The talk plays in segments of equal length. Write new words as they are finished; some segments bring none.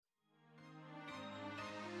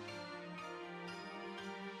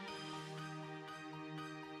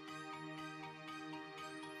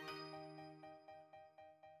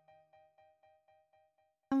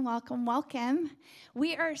welcome.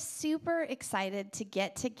 We are super excited to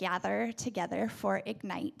get to gather together for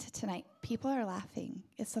Ignite tonight. People are laughing.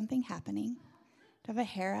 Is something happening? Do I have a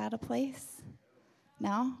hair out of place?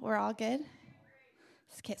 No? We're all good?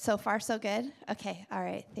 Okay, so far, so good? Okay, all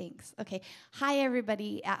right, thanks. Okay, hi,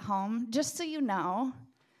 everybody at home. Just so you know,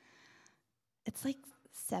 it's like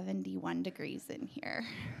 71 degrees in here.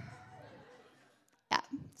 Yeah,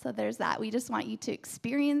 so there's that. We just want you to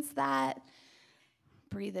experience that.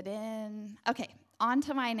 Breathe it in. Okay, on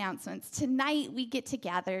to my announcements. Tonight, we get to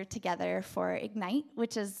gather together for Ignite,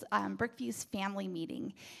 which is Brookview's family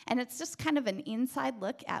meeting. And it's just kind of an inside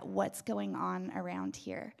look at what's going on around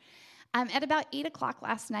here. At about 8 o'clock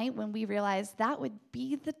last night, when we realized that would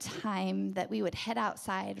be the time that we would head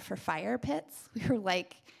outside for fire pits, we were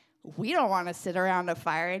like, we don't want to sit around a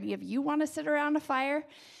fire. Any of you want to sit around a fire?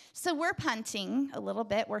 So we're punting a little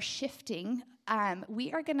bit. We're shifting.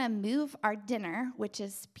 We are going to move our dinner, which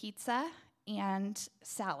is pizza and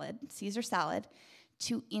salad, Caesar salad,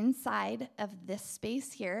 to inside of this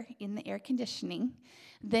space here in the air conditioning.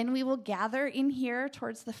 Then we will gather in here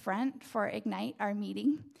towards the front for Ignite, our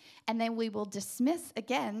meeting. And then we will dismiss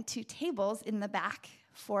again to tables in the back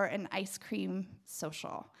for an ice cream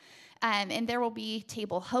social. And there will be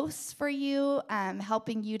table hosts for you,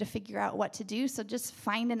 helping you to figure out what to do. So just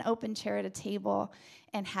find an open chair at a table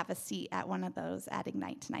and have a seat at one of those at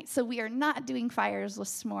Ignite tonight. So we are not doing fires with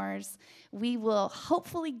s'mores. We will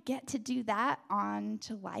hopefully get to do that on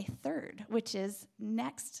July 3rd, which is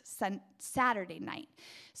next Saturday night.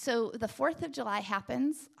 So the 4th of July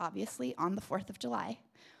happens, obviously, on the 4th of July.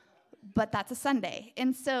 But that's a Sunday.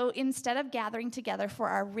 And so instead of gathering together for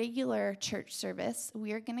our regular church service,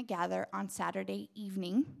 we are going to gather on Saturday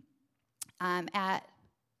evening at,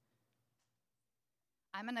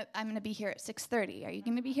 I'm gonna be here at 6:30. Are you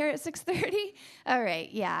going to be here at 6:30? All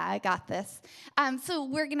right, yeah, I got this. So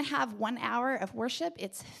we're going to have 1 hour of worship.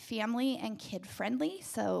 It's family and kid friendly,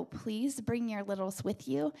 so please bring your littles with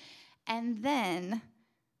you. And then,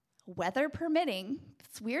 weather permitting,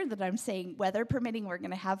 it's weird that I'm saying weather permitting, we're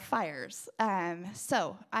going to have fires.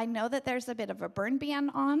 So I know that there's a bit of a burn ban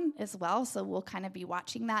on as well, so we'll kind of be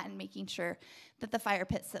watching that and making sure that the fire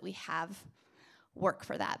pits that we have work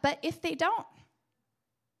for that. But if they don't,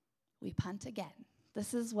 we punt again.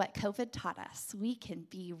 This is what COVID taught us. We can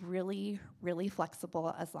be really, really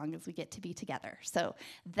flexible as long as we get to be together. So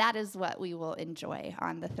that is what we will enjoy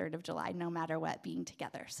on the 3rd of July, no matter what, being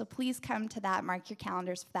together. So please come to that, mark your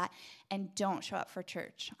calendars for that, and don't show up for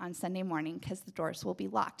church on Sunday morning because the doors will be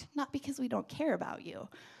locked. Not because we don't care about you,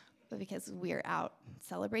 but because we're out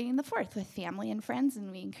celebrating the 4th with family and friends,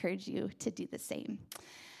 and we encourage you to do the same.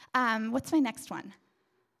 What's my next one?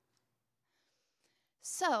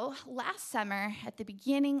 So last summer, at the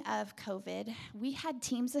beginning of COVID, we had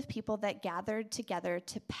teams of people that gathered together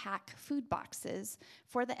to pack food boxes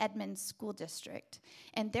for the Edmonds School District.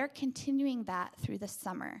 And they're continuing that through the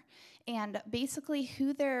summer. And basically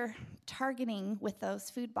who they're targeting with those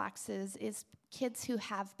food boxes is kids who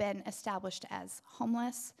have been established as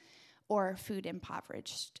homeless or food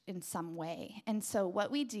impoverished in some way. And so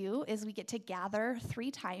what we do is we get to gather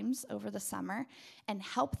 3 times over the summer and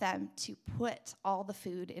help them to put all the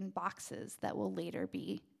food in boxes that will later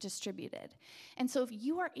be distributed. And so if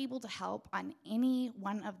you are able to help on any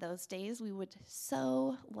one of those days, we would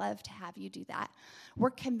so love to have you do that. We're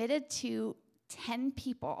committed to 10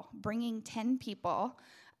 people, bringing 10 people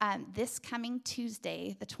this coming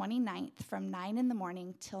Tuesday, the 29th, from 9 in the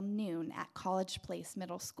morning till noon at College Place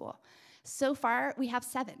Middle School. So far, we have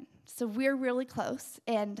 7, so we're really close.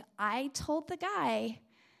 And I told the guy,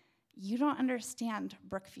 you don't understand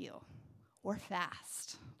Brookview. We're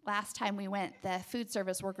fast. Last time we went, the food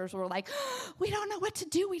service workers were like, we don't know what to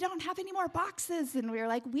do. We don't have any more boxes. And we were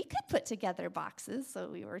like, we could put together boxes. So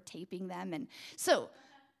we were taping them. And so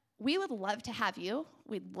we would love to have you.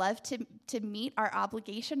 We'd love to meet our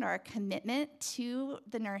obligation or our commitment to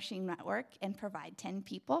the Nourishing Network and provide 10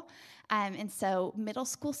 people. And so middle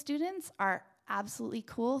school students are absolutely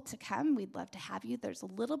cool to come. We'd love to have you. There's a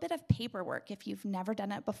little bit of paperwork, if you've never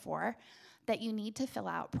done it before, that you need to fill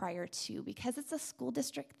out prior to. Because it's a school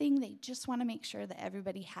district thing, they just want to make sure that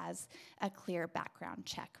everybody has a clear background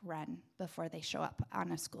check run before they show up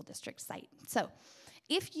on a school district site. So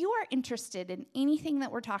if you are interested in anything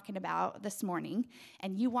that we're talking about this morning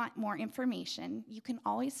and you want more information, you can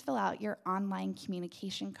always fill out your online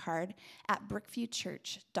communication card at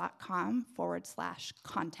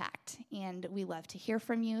brookviewchurch.com/contact. And we love to hear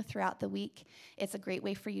from you throughout the week. It's a great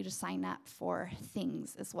way for you to sign up for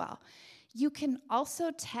things as well. You can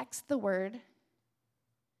also text the word,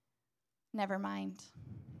 never mind.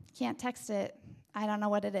 Can't text it. I don't know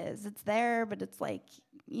what it is. It's there, but it's like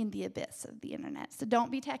in the abyss of the internet. So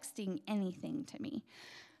don't be texting anything to me.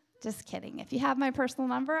 Just kidding. If you have my personal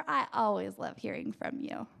number, I always love hearing from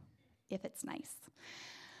you, if it's nice.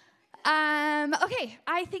 Okay,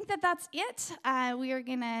 I think that's it. We are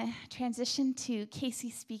going to transition to Casey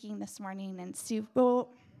speaking this morning and Sue.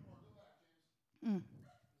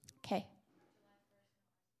 Okay.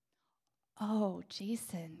 Oh,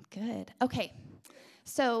 Jason, good. Okay,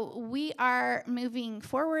 so we are moving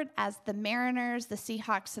forward as the Mariners, the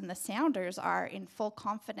Seahawks, and the Sounders are in full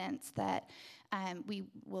confidence that we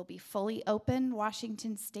will be fully open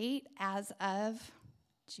Washington State as of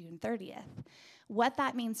June 30th. What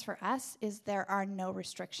that means for us is there are no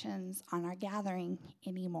restrictions on our gathering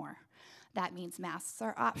anymore. That means masks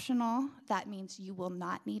are optional. That means you will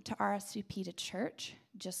not need to RSVP to church.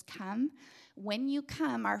 Just come. When you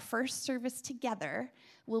come, our first service together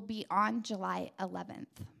will be on July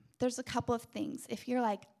 11th. There's a couple of things. If you're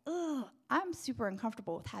like, ugh, I'm super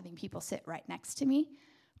uncomfortable with having people sit right next to me,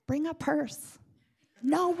 bring a purse.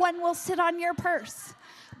 No one will sit on your purse.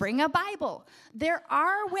 Bring a Bible. There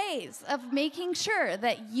are ways of making sure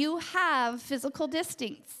that you have physical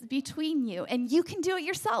distance between you, and you can do it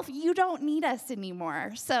yourself. You don't need us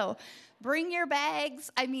anymore. So bring your bags.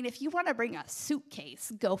 I mean, if you want to bring a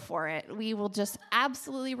suitcase, go for it. We will just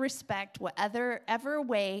absolutely respect whatever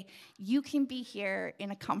way you can be here in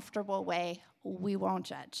a comfortable way. We won't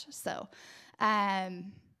judge. So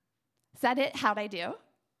is that it? How'd I do?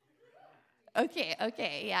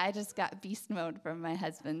 Okay. Yeah, I just got beast mode from my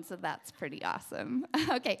husband, so that's pretty awesome.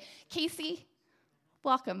 Okay, Casey,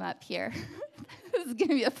 welcome up here. This is going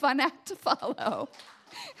to be a fun act to follow.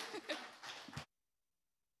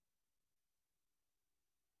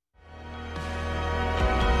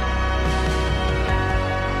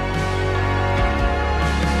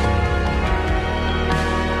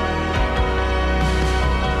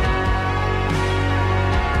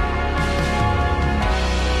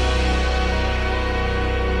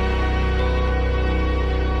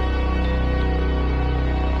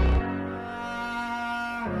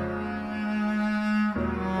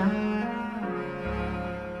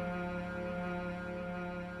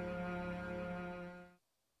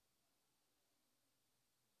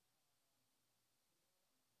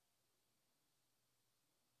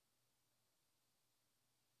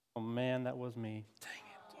 Oh, man, that was me. Dang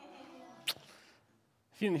it.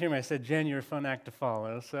 If you didn't hear me, I said, Jen, you're a fun act to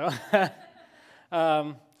follow. So,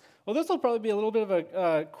 well, this will probably be a little bit of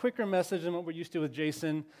a quicker message than what we're used to with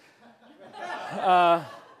Jason. A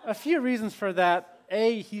few reasons for that.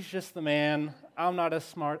 A, he's just the man. I'm not as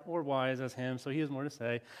smart or wise as him, so he has more to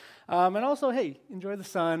say. And also, hey, enjoy the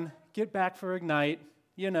sun. Get back for Ignite.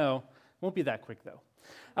 Won't be that quick, though.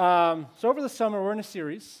 So over the summer, we're in a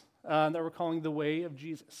series that we're calling The Way of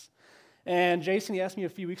Jesus. And Jason, he asked me a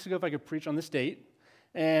few weeks ago if I could preach on this date.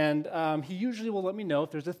 And he usually will let me know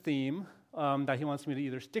if there's a theme that he wants me to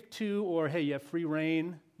either stick to or, hey, you have free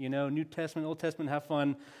reign, New Testament, Old Testament, have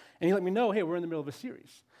fun. And he let me know, hey, we're in the middle of a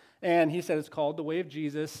series. And he said it's called The Way of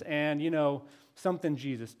Jesus. And, something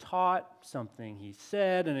Jesus taught, something he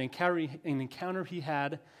said, an encounter he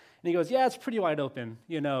had. And he goes, yeah, it's pretty wide open.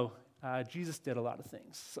 Jesus did a lot of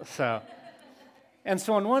things. And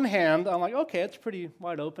so on one hand, I'm like, okay, it's pretty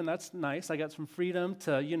wide open. That's nice. I got some freedom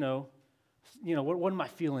to, what am I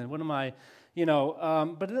feeling? What am I,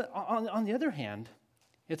 but on the other hand,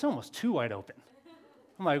 it's almost too wide open.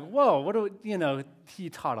 I'm like, whoa, he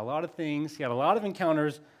taught a lot of things. He had a lot of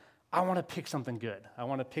encounters. I want to pick something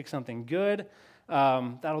good.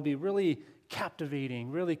 That'll be really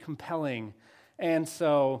captivating, really compelling. And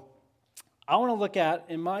so I want to look at,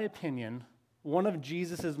 in my opinion, one of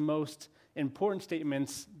Jesus' most important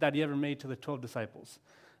statements that he ever made to the 12 disciples.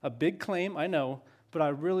 A big claim, I know, but I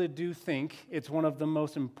really do think it's one of the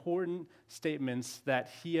most important statements that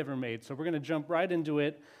he ever made. So we're going to jump right into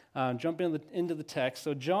it, jump into the text.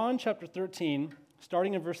 So John chapter 13,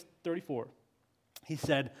 starting in verse 34, he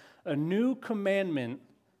said, "A new commandment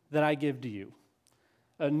that I give to you.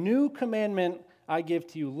 A new commandment I give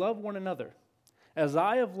to you, love one another. As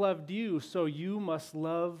I have loved you, so you must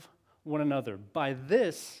love one another. By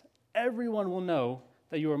this, everyone will know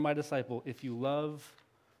that you are my disciple if you love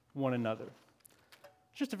one another."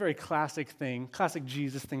 Just a very classic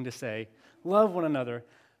Jesus thing to say. Love one another.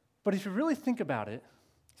 But if you really think about it,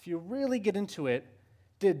 if you really get into it,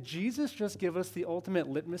 did Jesus just give us the ultimate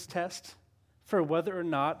litmus test for whether or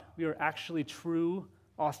not we are actually true,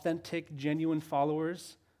 authentic, genuine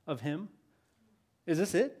followers of him? Is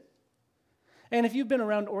this it? And if you've been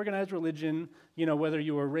around organized religion, whether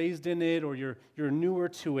you were raised in it or you're newer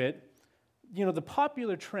to it, the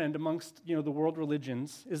popular trend amongst, the world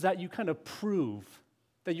religions is that you kind of prove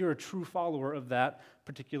that you're a true follower of that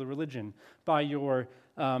that particular religion, by your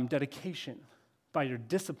dedication, by your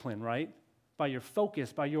discipline, right? By your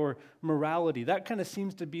focus, by your morality. That kind of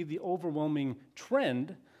seems to be the overwhelming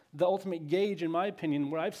trend, the ultimate gauge, in my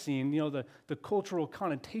opinion, what I've seen, the cultural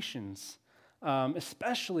connotations,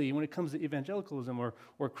 especially when it comes to evangelicalism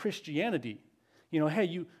or Christianity.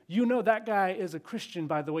 Hey, you know that guy is a Christian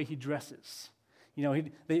by the way he dresses.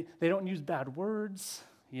 They don't use bad words.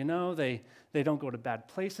 They don't go to bad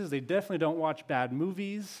places. They definitely don't watch bad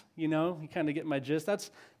movies. You kind of get my gist.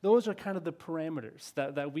 Those are kind of the parameters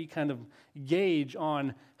that we kind of gauge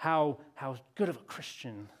on how good of a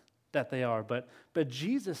Christian that they are. But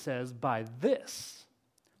Jesus says, by this,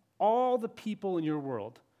 all the people in your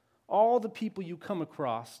world, all the people you come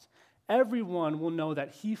across, everyone will know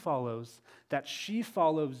that that she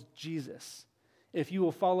follows Jesus. If you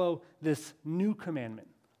will follow this new commandment,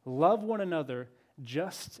 love one another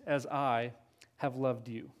just as I have loved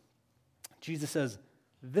you. Jesus says,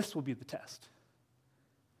 this will be the test.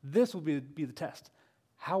 This will be the test.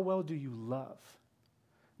 How well do you love?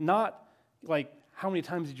 Not like, how many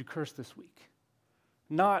times did you curse this week?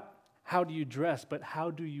 Not how do you dress, but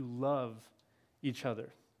how do you love each other?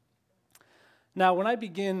 Now, when I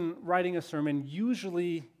begin writing a sermon,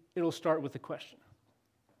 usually it'll start with a question.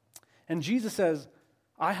 And Jesus says,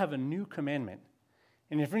 I have a new commandment.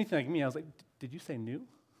 And if you're anything like me, I was like, did you say new?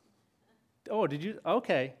 Oh, did you?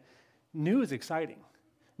 Okay. New is exciting.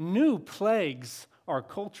 New plagues our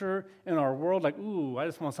culture and our world like, ooh, I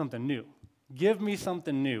just want something new. Give me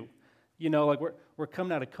something new. Like we're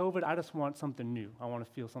coming out of COVID, I just want something new. I want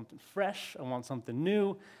to feel something fresh. I want something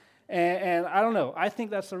new. And I don't know. I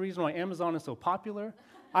think that's the reason why Amazon is so popular.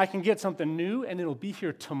 I can get something new and it'll be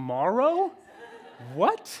here tomorrow?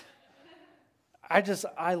 What?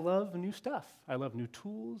 I love new stuff. I love new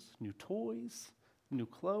tools, new toys, new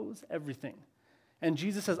clothes, everything. And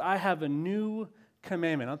Jesus says, I have a new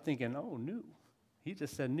commandment. I'm thinking, oh, new. He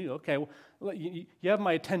just said new. Okay, well, you have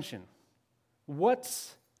my attention.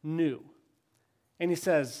 What's new? And he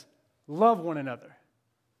says, love one another.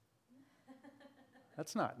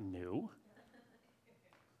 That's not new.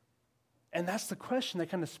 And that's the question that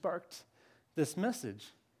kind of sparked this message.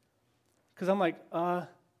 Because I'm like,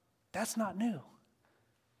 that's not new.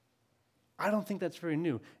 I don't think that's very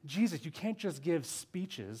new. Jesus, you can't just give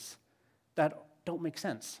speeches that don't make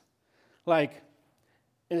sense. Like,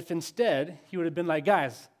 if instead he would have been like,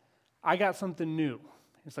 guys, I got something new.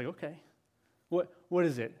 It's like, okay, what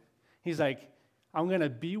is it? He's like, I'm going to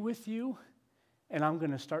be with you, and I'm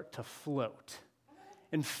going to start to float.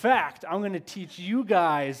 In fact, I'm going to teach you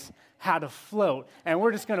guys how to float, and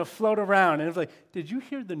we're just going to float around. And it's like, did you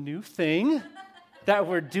hear the new thing that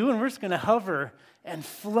we're doing? We're just going to hover and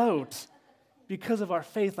float because of our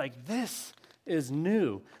faith. Like, this is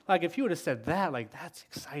new. Like, if you would have said that, like, that's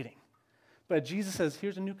exciting. But Jesus says,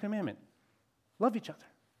 here's a new commandment. Love each other.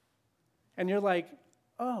 And you're like,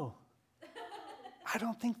 oh, I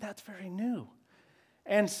don't think that's very new.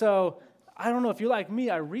 And so, I don't know if you're like me,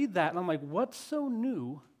 I read that and I'm like, what's so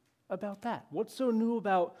new about that? What's so new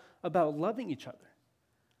about loving each other?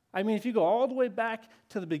 I mean, if you go all the way back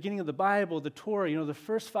to the beginning of the Bible, the Torah, the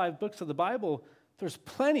first 5 books of the Bible, there's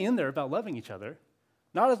plenty in there about loving each other.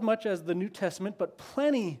 Not as much as the New Testament, but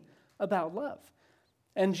plenty about love.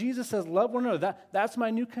 And Jesus says, love one another. That's my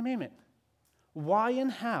new commandment. Why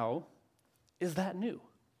and how is that new?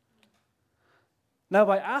 Now,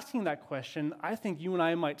 by asking that question, I think you and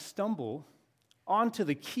I might stumble onto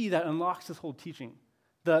the key that unlocks this whole teaching,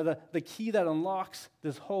 the key that unlocks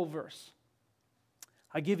this whole verse.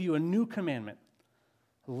 I give you a new commandment.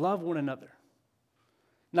 Love one another.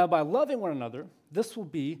 Now, by loving one another, this will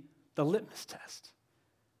be the litmus test.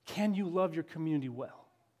 Can you love your community well?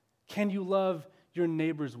 Can you love your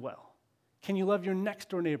neighbors well? Can you love your next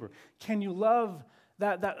door neighbor? Can you love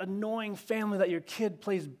that annoying family that your kid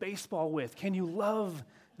plays baseball with? Can you love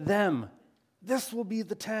them? This will be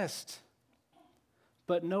the test.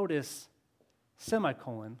 But notice,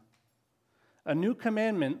 semicolon, a new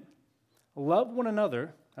commandment, love one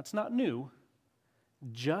another, that's not new,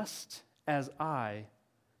 just as I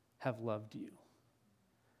have loved you.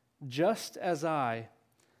 Just as I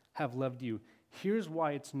have loved you. Here's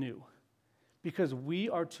why it's new. Because we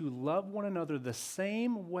are to love one another the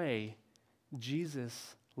same way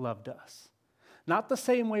Jesus loved us. Not the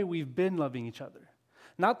same way we've been loving each other.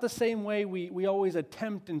 Not the same way we always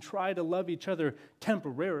attempt and try to love each other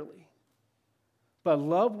temporarily. But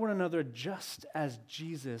love one another just as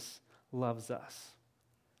Jesus loves us.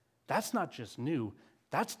 That's not just new,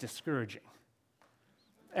 that's discouraging.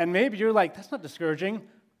 And maybe you're like, that's not discouraging.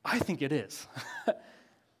 I think it is.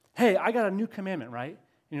 Hey, I got a new commandment, right?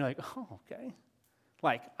 And you're like, oh, okay.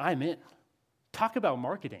 Like, I'm in. Talk about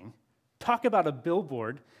marketing. Talk about a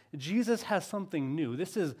billboard. Jesus has something new.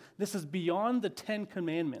 This is beyond the 10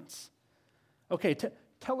 commandments. Okay,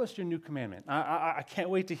 tell us your new commandment. I can't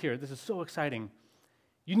wait to hear it. This is so exciting.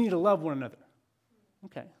 You need to love one another.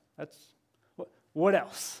 Okay, what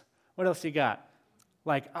else? What else you got?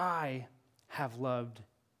 Like I have loved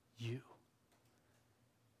you.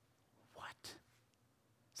 What?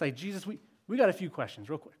 It's like, Jesus, we got a few questions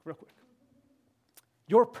real quick.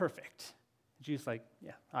 You're perfect. Jesus like,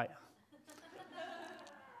 yeah, I am.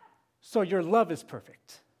 So your love is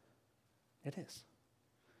perfect. It is.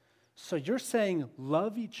 So you're saying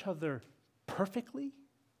love each other perfectly?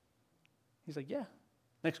 He's like, yeah.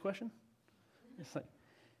 Next question. It's like,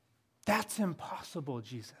 that's impossible,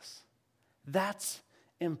 Jesus. That's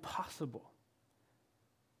impossible.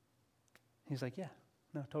 He's like, yeah,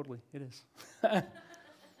 no, totally, it is.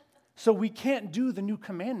 So we can't do the new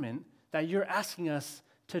commandment that you're asking us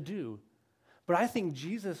to do. But I think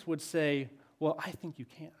Jesus would say, well, I think you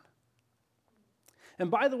can. And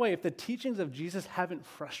by the way, if the teachings of Jesus haven't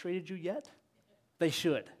frustrated you yet, they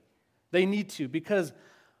should. They need to, because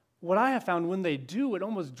what I have found when they do, it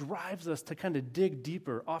almost drives us to kind of dig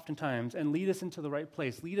deeper oftentimes and lead us into the right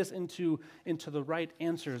place, lead us into the right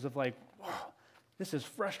answers of like, wow, this is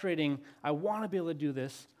frustrating. I want to be able to do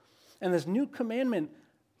this. And this new commandment,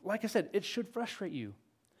 like I said, it should frustrate you.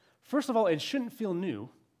 First of all, it shouldn't feel new.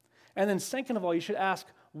 And then second of all, you should ask,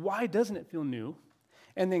 why doesn't it feel new?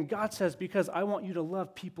 And then God says, because I want you to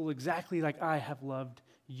love people exactly like I have loved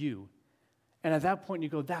you. And at that point you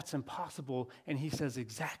go, that's impossible. And he says,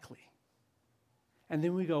 exactly. And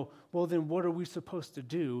then we go, well, then what are we supposed to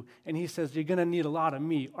do? And he says, you're going to need a lot of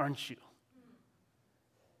me, aren't you?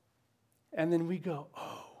 And then we go,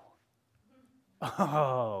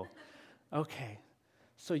 okay.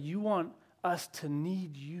 So you want us to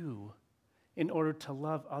need you in order to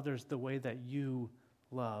love others the way that you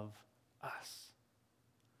love us.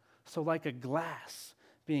 So like a glass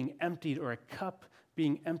being emptied or a cup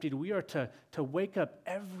being emptied, we are to wake up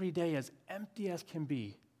every day as empty as can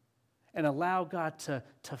be and allow God to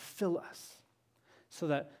fill us,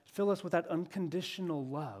 fill us with that unconditional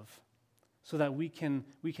love so that we can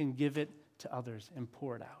give it to others and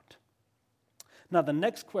pour it out. Now, the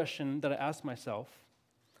next question that I asked myself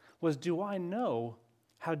was, do I know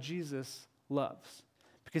how Jesus loves?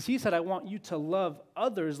 Because he said, I want you to love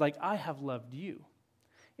others like I have loved you.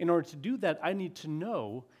 In order to do that, I need to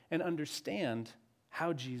know and understand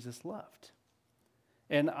how Jesus loved.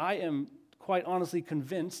 And I am quite honestly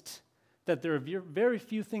convinced that there are very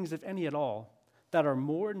few things, if any at all, that are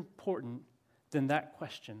more important than that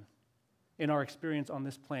question in our experience on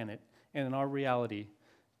this planet and in our reality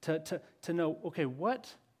to know, okay,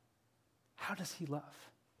 how does he love?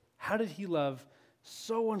 How did he love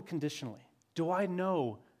so unconditionally? Do I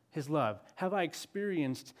know his love? Have I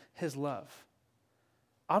experienced his love?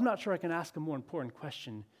 I'm not sure I can ask a more important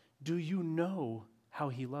question. Do you know how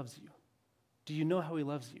he loves you? Do you know how he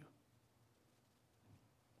loves you?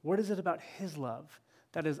 What is it about his love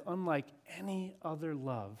that is unlike any other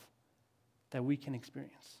love that we can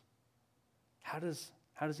experience? How does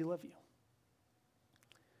he love you?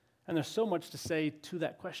 And there's so much to say to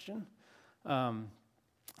that question.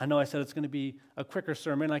 I know I said it's going to be a quicker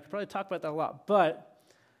sermon. I could probably talk about that a lot, but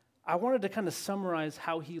I wanted to kind of summarize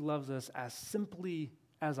how he loves us as simply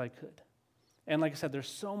as I could. And like I said, there's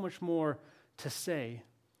so much more to say,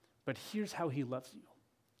 but here's how he loves you,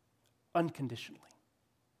 unconditionally.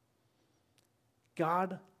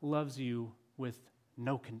 God loves you with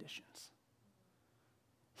no conditions.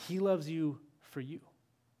 He loves you for you,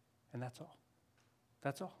 and that's all.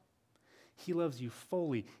 That's all. He loves you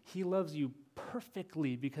fully. He loves you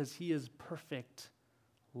perfectly because he is perfect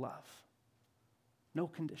love. No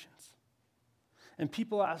conditions. And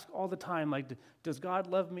people ask all the time, like, does God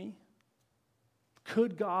love me?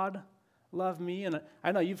 Could God love me? And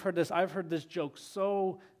I know you've heard this. I've heard this joke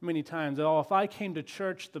so many times. Oh, if I came to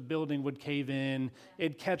church, the building would cave in.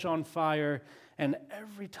 It'd catch on fire. And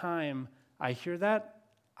every time I hear that,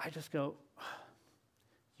 I just go,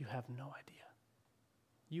 you have no idea.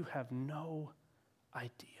 You have no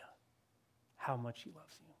idea how much he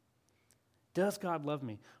loves you. Does God love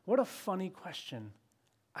me? What a funny question.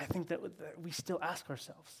 I think that we still ask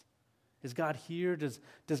ourselves. Is God here? Does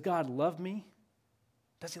God love me?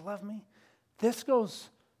 Does he love me? This goes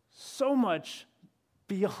so much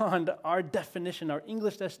beyond our definition, our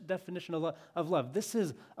English definition of love. This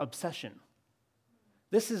is obsession.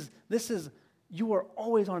 This is you are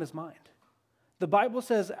always on his mind. The Bible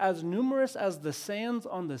says, as numerous as the sands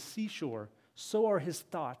on the seashore, so are his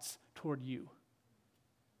thoughts toward you.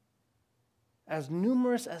 As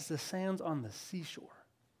numerous as the sands on the seashore.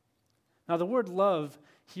 Now, the word love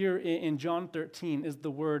here in John 13 is the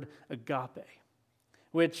word agape,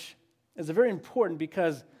 which is very important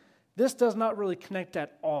because this does not really connect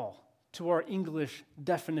at all to our English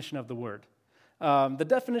definition of the word. The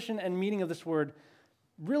definition and meaning of this word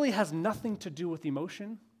really has nothing to do with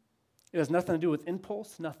emotion. It has nothing to do with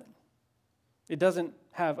impulse, nothing. It doesn't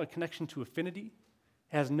have a connection to affinity.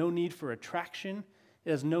 It has no need for attraction.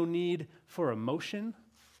 It has no need for emotion.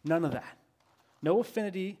 None of that. No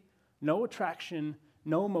affinity, no attraction,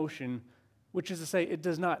 no emotion, which is to say it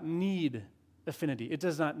does not need affinity. It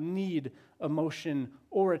does not need emotion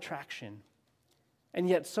or attraction. And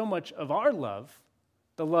yet so much of our love,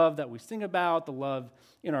 the love that we sing about, the love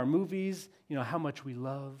in our movies, how much we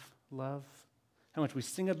love, how much we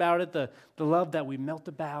sing about it, the love that we melt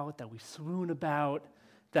about, that we swoon about,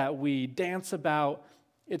 that we dance about,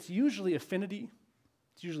 it's usually affinity,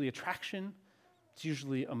 it's usually attraction, it's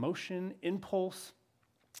usually emotion, impulse,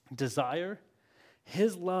 desire.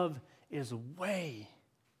 His love is way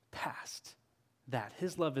past that.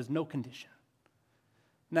 His love is no condition.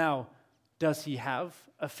 Now, does he have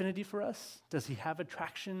affinity for us? Does he have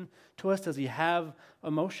attraction to us? Does he have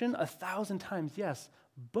emotion? 1,000 times, yes,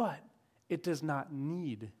 but it does not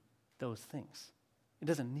need those things. It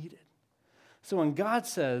doesn't need it. So when God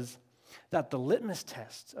says that the litmus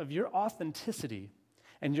test of your authenticity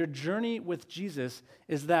and your journey with Jesus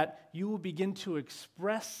is that you will begin to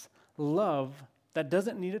express love that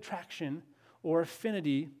doesn't need attraction or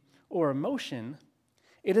affinity or emotion,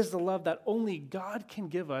 it is the love that only God can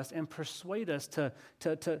give us and persuade us to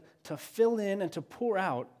fill in and to pour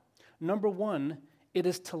out. Number one, it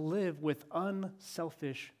is to live with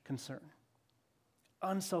unselfish concern.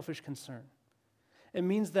 Unselfish concern. It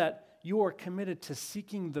means that you are committed to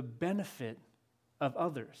seeking the benefit of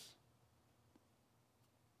others.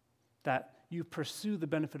 That you pursue the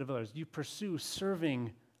benefit of others. You pursue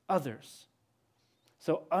serving others.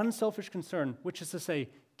 So unselfish concern, which is to say,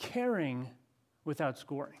 caring without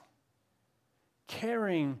scoring.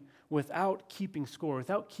 Caring without keeping score,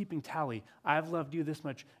 without keeping tally. I've loved you this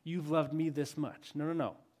much. You've loved me this much.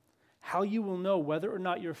 No. How you will know whether or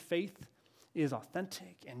not your faith is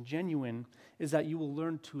authentic and genuine is that you will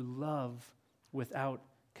learn to love without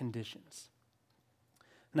conditions.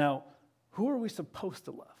 Now, who are we supposed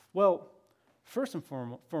to love? Well, first and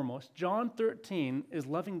foremost, John 13 is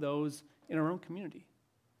loving those in our own community.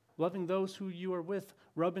 Loving those who you are with,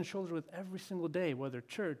 rubbing shoulders with every single day, whether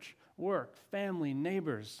church, work, family,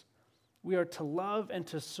 neighbors. We are to love and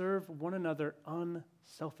to serve one another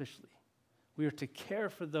unselfishly. We are to care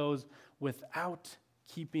for those without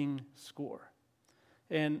keeping score.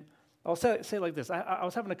 And I'll say it like this. I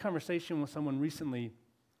was having a conversation with someone recently,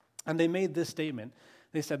 and they made this statement.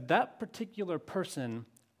 They said, that particular person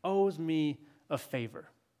owes me a favor.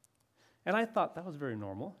 And I thought that was very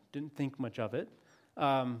normal. Didn't think much of it.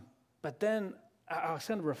 But then I was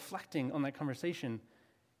kind of reflecting on that conversation,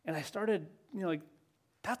 and I started,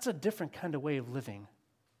 that's a different kind of way of living.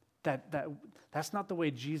 That's not the way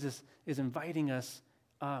Jesus is inviting us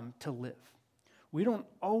to live. We don't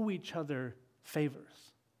owe each other favors.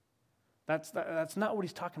 That's not what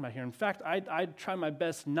he's talking about here. In fact, I'd try my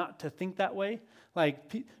best not to think that way.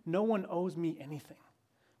 No one owes me anything.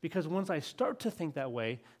 Because once I start to think that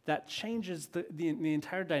way, that changes the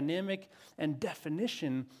entire dynamic and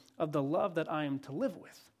definition of the love that I am to live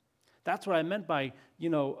with. That's what I meant by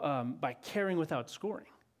caring without scoring.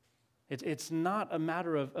 It's not a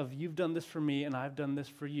matter of you've done this for me and I've done this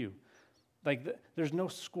for you. There's no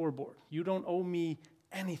scoreboard. You don't owe me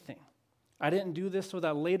anything. I didn't do this so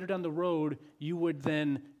that later down the road you would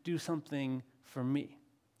then do something for me.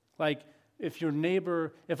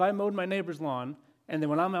 If I mowed my neighbor's lawn, and then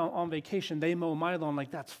when I'm on vacation, they mow my lawn,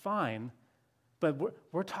 that's fine. But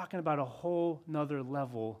we're talking about a whole nother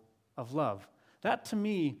level of love. That, to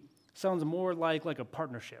me, sounds more like a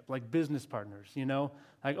partnership, like business partners,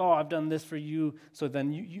 I've done this for you, so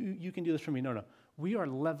then you can do this for me. No. We are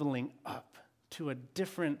leveling up to a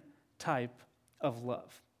different type of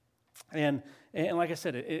love. And like I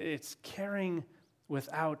said, it's caring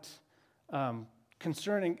without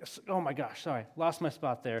concerning. Oh, my gosh, sorry, lost my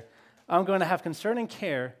spot there. I'm going to have concern and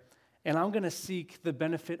care, and I'm going to seek the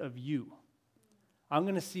benefit of you. I'm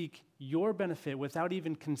going to seek your benefit without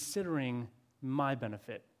even considering my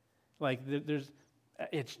benefit.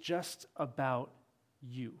 It's just about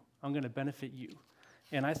you. I'm going to benefit you.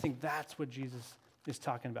 And I think that's what Jesus is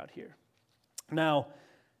talking about here. Now,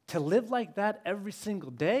 to live like that every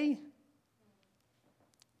single day,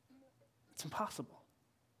 it's impossible.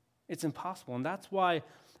 It's impossible. And that's why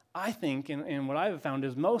I think, and what I've found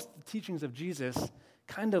is most of the teachings of Jesus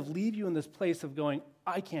kind of leave you in this place of going,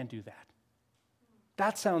 I can't do that.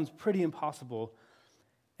 That sounds pretty impossible.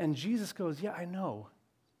 And Jesus goes, yeah, I know.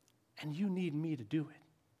 And you need me to do it.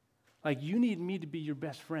 Like, you need me to be your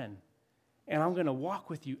best friend. And I'm going to walk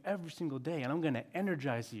with you every single day, and I'm going to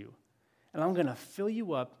energize you. And I'm going to fill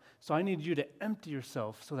you up, so I need you to empty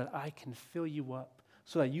yourself so that I can fill you up,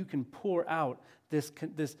 so that you can pour out this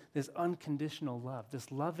unconditional love,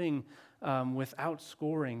 this loving without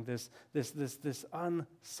scoring, this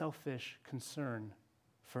unselfish concern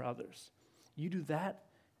for others. You do that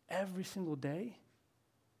every single day.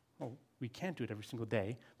 Well, we can't do it every single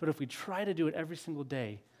day, but if we try to do it every single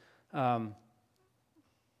day, there'll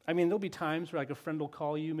be times where like a friend will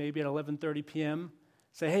call you maybe at 11:30 p.m.,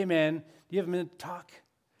 say, hey man, do you have a minute to talk?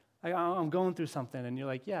 I'm going through something. And you're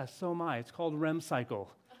like, yeah, so am I. It's called REM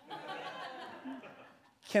cycle.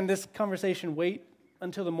 Can this conversation wait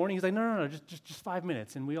until the morning? He's like, no, just 5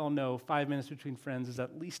 minutes. And we all know 5 minutes between friends is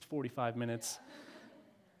at least 45 minutes.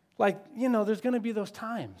 There's going to be those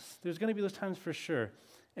times. There's going to be those times for sure.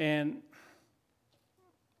 And,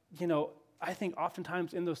 I think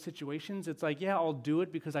oftentimes in those situations, it's like, yeah, I'll do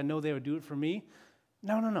it because I know they would do it for me.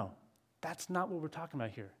 No. That's not what we're talking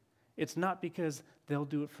about here. It's not because they'll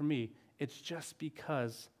do it for me. It's just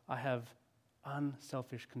because I have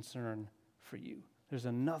unselfish concern for you. There's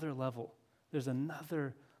another level. This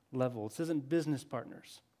isn't business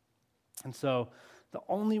partners. And so the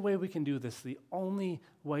only way we can do this, the only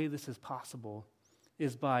way this is possible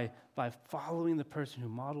is by following the person who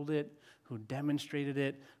modeled it, who demonstrated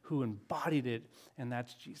it, who embodied it, and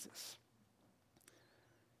that's Jesus.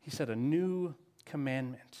 He said a new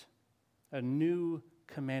commandment,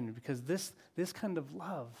 because this kind of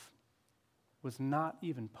love was not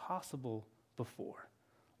even possible before.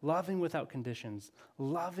 Loving without conditions,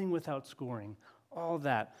 loving without scoring, all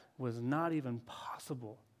that was not even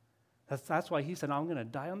possible. That's why he said, I'm going to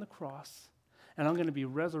die on the cross, and I'm going to be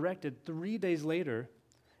resurrected 3 days later,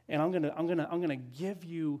 and I'm going to give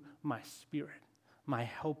you my Spirit, my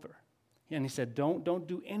helper. And he said, don't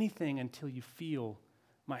do anything until you feel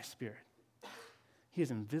my Spirit. He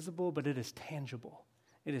is invisible, but it is tangible.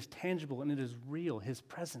 It is tangible and it is real. His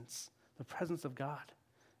presence, the presence of God,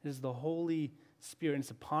 is the Holy Spirit. And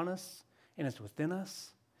it's upon us and it's within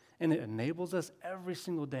us, and it enables us every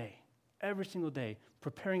single day,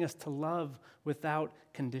 preparing us to love without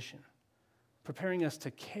condition, preparing us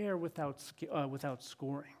to care without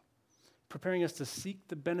scoring, preparing us to seek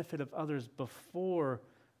the benefit of others before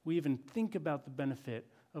we even think about the benefit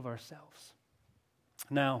of ourselves.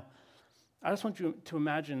 Now, I just want you to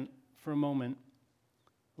imagine for a moment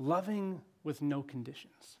loving with no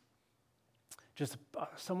conditions. Just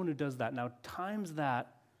someone who does that. Now, times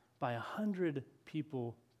that by 100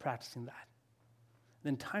 people practicing that.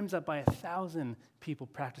 Then times that by 1,000 people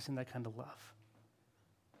practicing that kind of love.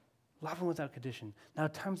 Loving without condition. Now,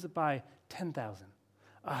 times it by 10,000,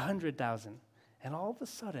 100,000. And all of a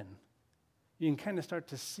sudden, you can kind of start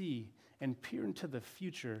to see and peer into the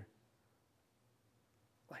future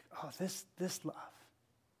like, oh, this love,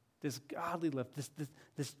 this godly love,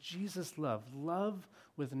 this Jesus love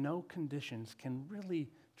with no conditions can really,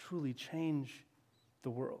 truly change the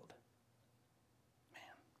world. Man,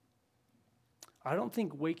 I don't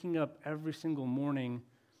think waking up every single morning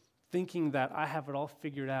thinking that I have it all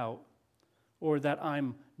figured out, or that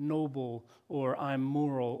I'm noble, or I'm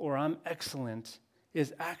moral, or I'm excellent,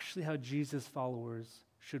 is actually how Jesus followers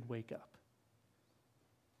should wake up.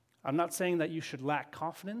 I'm not saying that you should lack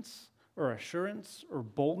confidence or assurance or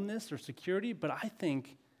boldness or security, but I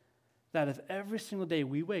think that if every single day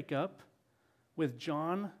we wake up with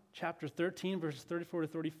John chapter 13, verses 34 to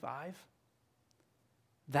 35,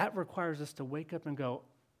 that requires us to wake up and go,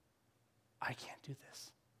 I can't do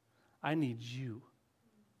this. I need you.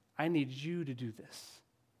 I need you to do this.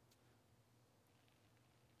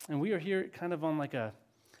 And we are here kind of on like a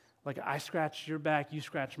I scratch your back, you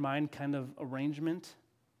scratch mine kind of arrangement.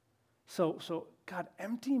 So God,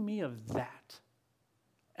 empty me of that.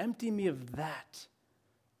 Empty me of that.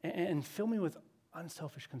 And fill me with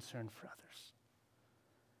unselfish concern for others.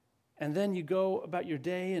 And then you go about your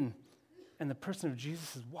day, and the person of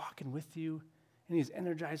Jesus is walking with you, and he's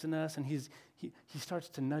energizing us, and he starts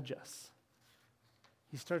to nudge us.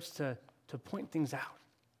 He starts to point things out.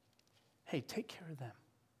 Hey, take care of them.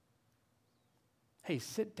 Hey,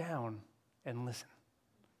 sit down and listen.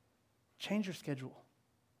 Change your schedule.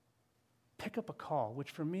 Pick up a call, which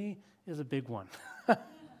for me is a big one.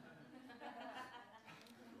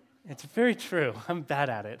 It's very true. I'm bad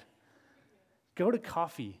at it. Go to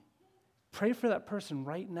coffee. Pray for that person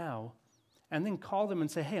right now, and then call them and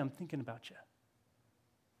say, hey, I'm thinking about you.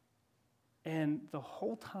 And the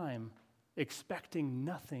whole time, expecting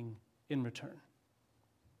nothing in return.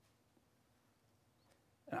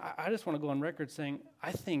 And I just want to go on record saying,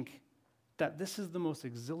 I think that this is the most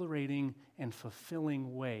exhilarating and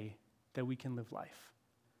fulfilling way that we can live life.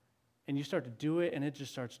 And you start to do it, and it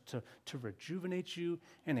just starts to rejuvenate you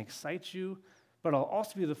and excite you. But I'll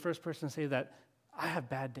also be the first person to say that I have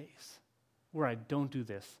bad days where I don't do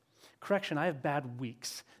this. Correction, I have bad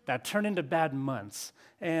weeks that turn into bad months.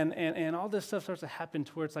 And all this stuff starts to happen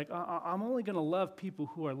to where it's like, I'm only going to love people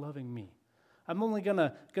who are loving me. I'm only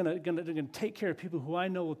gonna take care of people who I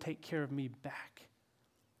know will take care of me back.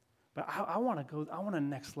 But I want a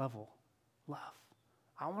next level love.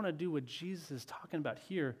 I want to do what Jesus is talking about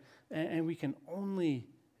here, and we can only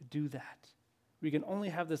do that. We can only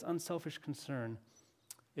have this unselfish concern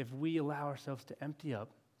if we allow ourselves to empty out,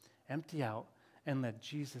 and let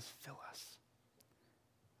Jesus fill us.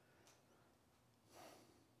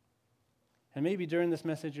 And maybe during this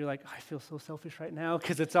message, you're like, I feel so selfish right now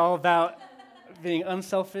because it's all about being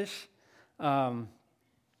unselfish. And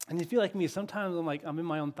you feel like me, sometimes I'm in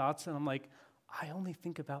my own thoughts, and I'm like, I only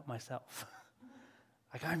think about myself.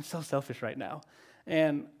 Like, I'm so selfish right now.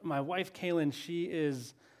 And my wife, Kaylin, she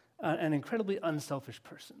is an incredibly unselfish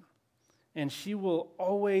person. And she will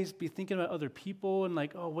always be thinking about other people and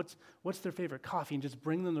like, oh, what's their favorite coffee? And just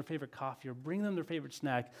bring them their favorite coffee or bring them their favorite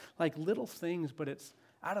snack. Like little things, but it's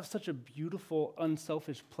out of such a beautiful,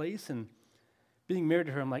 unselfish place. And being married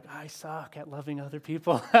to her, I'm like, I suck at loving other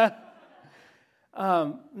people.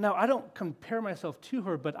 Now, I don't compare myself to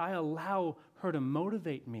her, but I allow her to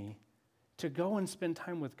motivate me to go and spend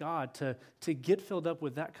time with God, to get filled up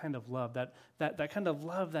with that kind of love, that kind of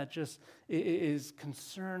love that just is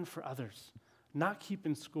concern for others, not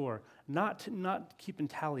keeping score, not keeping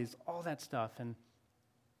tallies, all that stuff.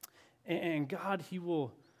 And God, He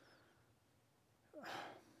will...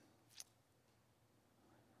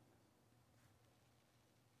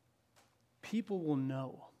 People will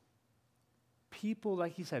know. People,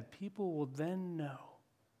 like He said, people will then know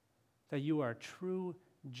that you are true,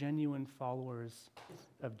 genuine followers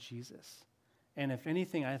of Jesus. And if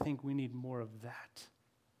anything, I think we need more of that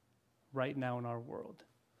right now in our world.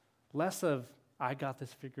 Less of, I got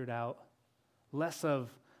this figured out. Less of,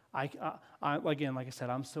 again, like I said,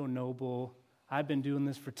 I'm so noble. I've been doing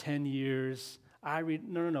this for 10 years.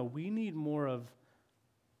 No. We need more of,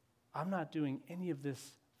 I'm not doing any of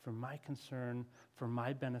this for my concern, for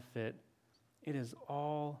my benefit. It is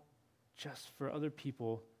all just for other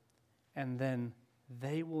people. And then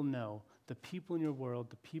they will know, the people in your world,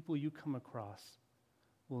 the people you come across,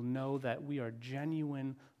 will know that we are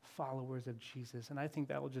genuine followers of Jesus. And I think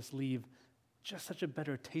that will just leave just such a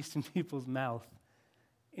better taste in people's mouth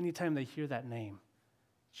anytime they hear that name,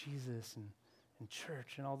 Jesus and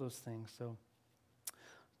church and all those things. So,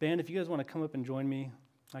 band, if you guys want to come up and join me,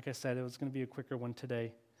 like I said, it was going to be a quicker one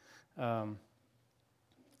today. But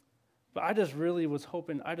I just really was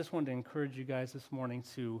hoping, I just wanted to encourage you guys this morning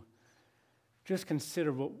to just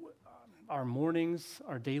consider what our mornings,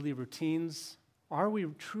 our daily routines, are we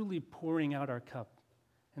truly pouring out our cup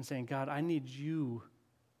and saying, God, I need you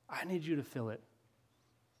to fill it.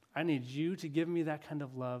 I need you to give me that kind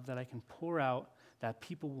of love that I can pour out, that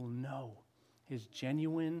people will know is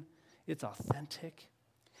genuine, it's authentic,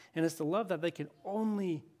 and it's the love that they can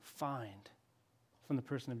only find from the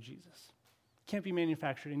person of Jesus. Can't be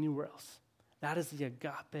manufactured anywhere else. That is the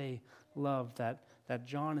agape love that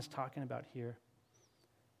John is talking about here.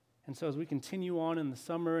 And so as we continue on in the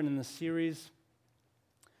summer and in the series,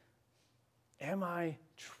 am I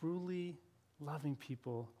truly loving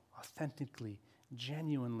people authentically,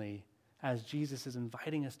 genuinely, as Jesus is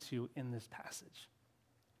inviting us to in this passage?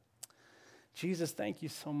 Jesus, thank you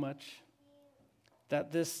so much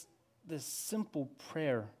that this simple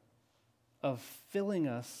prayer of filling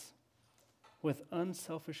us with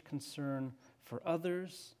unselfish concern for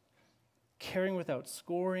others, caring without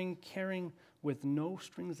scoring, caring with no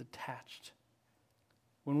strings attached.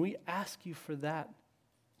 When we ask you for that,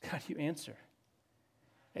 God, you answer.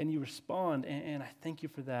 And you respond, and I thank you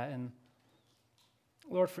for that. And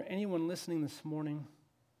Lord, for anyone listening this morning,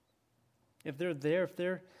 if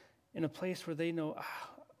they're in a place where they know,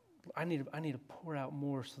 I need to pour out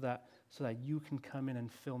more so that you can come in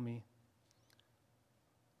and fill me.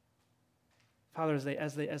 Father,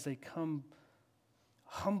 as they come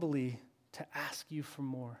humbly to ask you for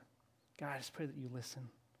more, God, I just pray that you listen.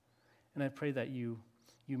 And I pray that you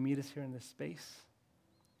meet us here in this space,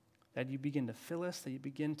 that you begin to fill us, that you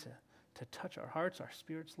begin to touch our hearts, our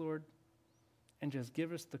spirits, Lord, and just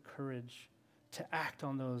give us the courage to act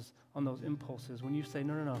on those impulses. When you say,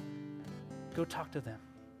 no, go talk to them.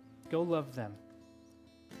 Go love them.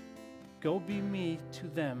 Go be me to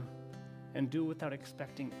them and do without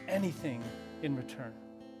expecting anything in return.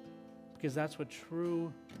 because that's what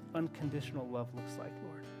true, unconditional love looks like,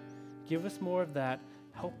 Lord. Give us more of that.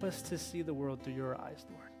 Help us to see the world through your eyes,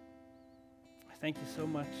 Lord. I thank you so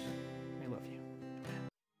much.